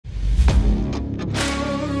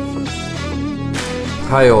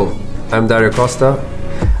Hi all, I'm Dario Costa.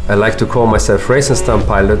 I like to call myself race and stunt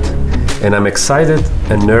pilot, and I'm excited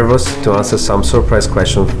and nervous to answer some surprise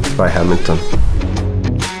questions by Hamilton.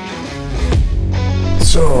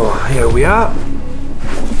 So here we are.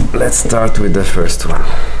 Let's start with the first one.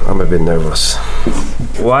 I'm a bit nervous.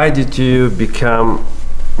 Why did you become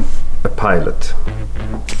a pilot?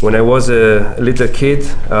 When I was a little kid,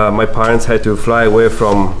 my parents had to fly away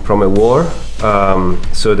from a war.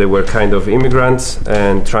 So they were kind of immigrants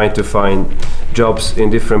and trying to find jobs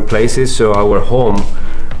in different places. So our home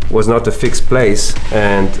was not a fixed place.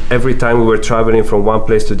 And every time we were traveling from one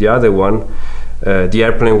place to the other one, the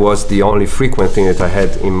airplane was the only frequent thing that I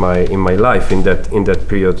had in my life in that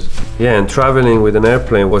period. Yeah, and traveling with an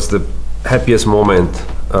airplane was the happiest moment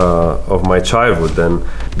of my childhood, and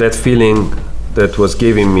that feeling that was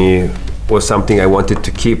giving me was something I wanted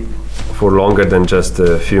to keep for longer than just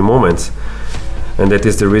a few moments, and that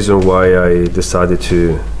is the reason why I decided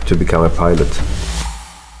to become a pilot.